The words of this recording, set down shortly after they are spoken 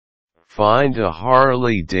Find a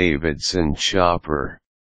Harley Davidson chopper.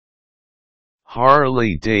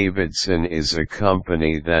 Harley Davidson is a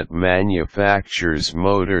company that manufactures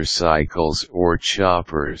motorcycles or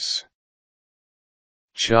choppers.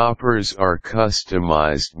 Choppers are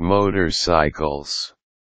customized motorcycles.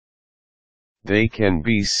 They can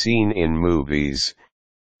be seen in movies,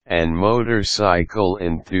 and motorcycle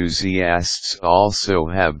enthusiasts also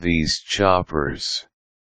have these choppers.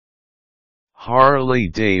 Harley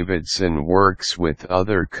Davidson works with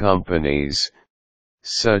other companies,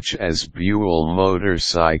 such as Buell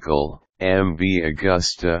Motorcycle,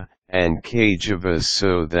 Agusta and Cagiva,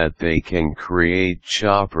 so that they can create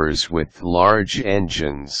choppers with large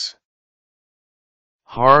engines.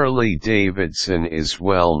 Harley Davidson is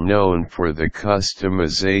well known for the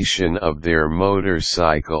customization of their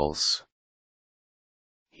motorcycles.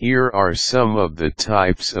 Here are some of the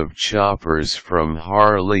types of choppers from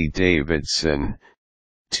Harley Davidson.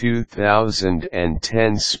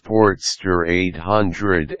 2010 Sportster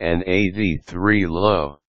 883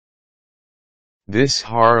 Low. This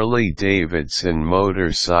Harley Davidson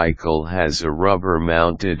motorcycle has a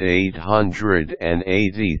rubber-mounted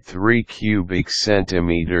 883 cubic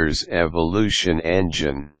centimeters Evolution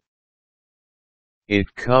engine.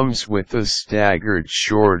 It comes with a staggered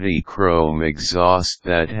shorty chrome exhaust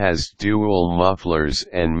that has dual mufflers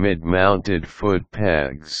and mid-mounted foot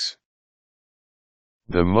pegs.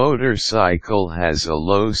 The motorcycle has a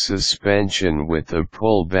low suspension with a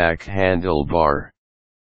pullback handlebar.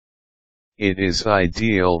 It is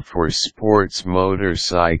ideal for sports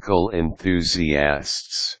motorcycle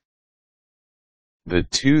enthusiasts. The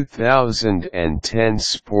 2010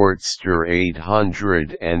 Sportster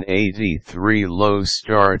 883 Low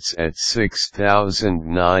starts at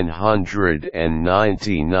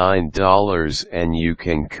 $6,999 and you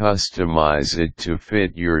can customize it to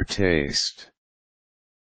fit your taste.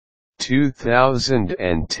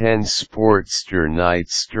 2010 Sportster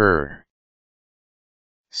Nightster.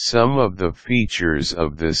 Some of the features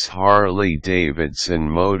of this Harley Davidson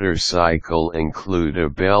motorcycle include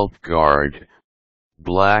a belt guard,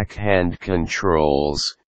 black hand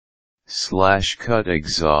controls, slash-cut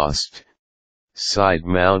exhaust,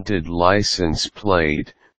 side-mounted license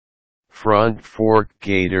plate, front fork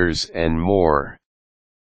gaiters and more.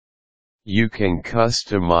 You can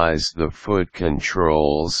customize the foot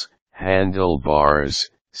controls, handlebars,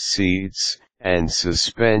 seats, and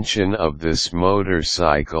suspension of this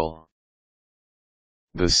motorcycle.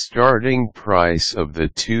 The starting price of the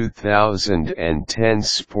 2010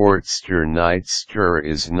 Sportster Nightster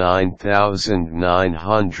is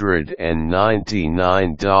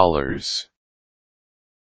 $9,999.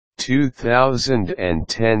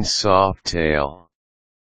 2010 Softail.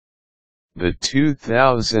 The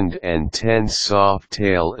 2010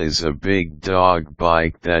 Softail is a big dog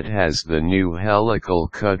bike that has the new helical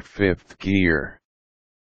cut 5th gear.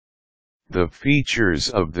 The features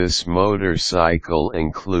of this motorcycle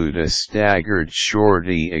include a staggered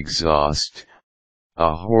shorty exhaust,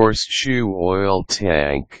 a horseshoe oil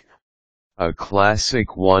tank, a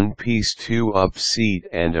classic one-piece 2-up seat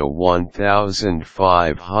and a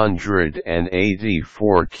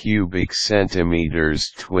 1,584 cubic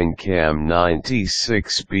centimeters twin-cam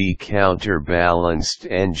 96B counterbalanced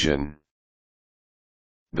engine.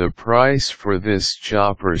 The price for this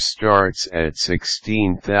chopper starts at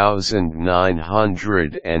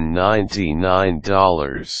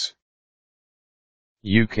 $16,999.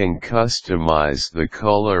 You can customize the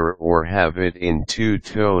color or have it in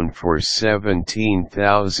two-tone for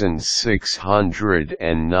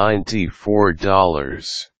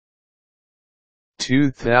 $17,694.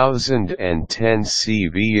 2010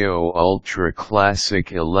 CVO Ultra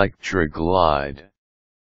Classic Electra Glide.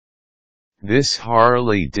 This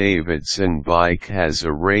Harley Davidson bike has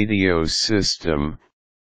a radio system,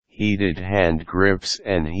 heated hand grips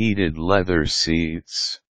and heated leather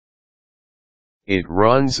seats. It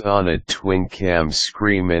runs on a twin-cam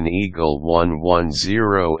Screamin' Eagle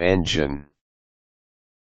 110 engine.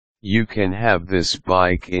 You can have this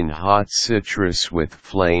bike in hot citrus with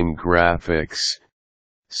flame graphics,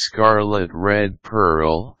 scarlet red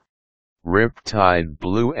pearl, riptide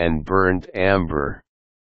blue and burnt amber.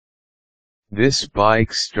 This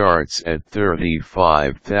bike starts at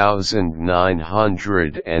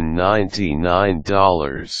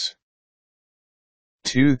 $35,999.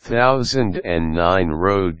 2009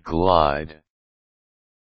 Road Glide.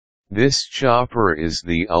 This chopper is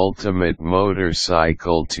the ultimate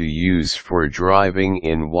motorcycle to use for driving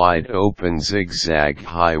in wide-open zigzag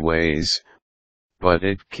highways, but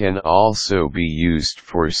it can also be used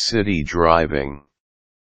for city driving.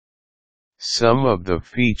 Some of the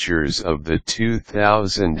features of the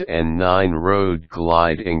 2009 Road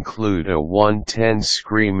Glide include a 110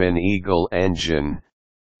 Screamin' Eagle engine,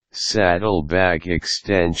 saddlebag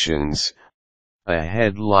extensions, a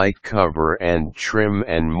headlight cover and trim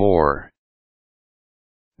and more.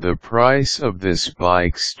 The price of this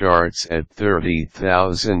bike starts at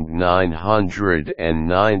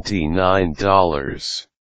 $30,999.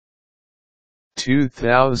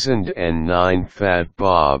 2009 Fat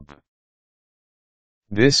Bob.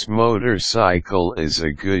 This motorcycle is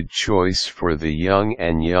a good choice for the young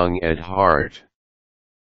and young at heart.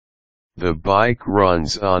 The bike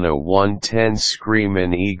runs on a 110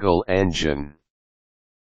 Screamin' Eagle engine.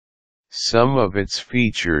 Some of its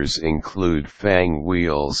features include fang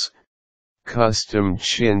wheels, custom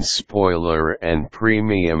chin spoiler and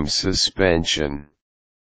premium suspension.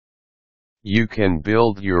 You can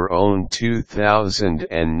build your own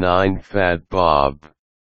 2009 Fat Bob.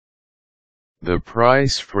 The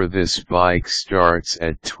price for this bike starts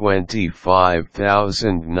at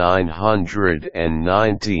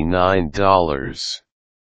 $25,999.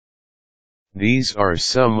 These are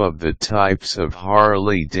some of the types of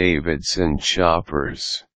Harley Davidson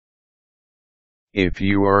choppers. If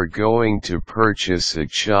you are going to purchase a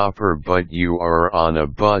chopper but you are on a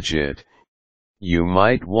budget, you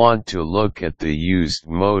might want to look at the used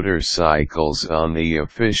motorcycles on the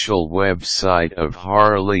official website of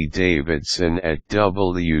Harley Davidson at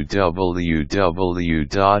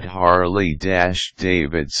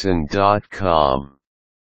www.harley-davidson.com.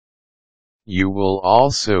 You will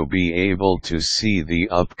also be able to see the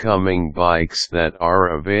upcoming bikes that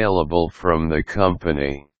are available from the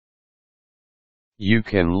company. You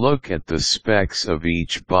can look at the specs of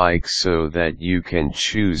each bike so that you can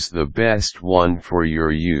choose the best one for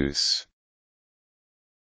your use.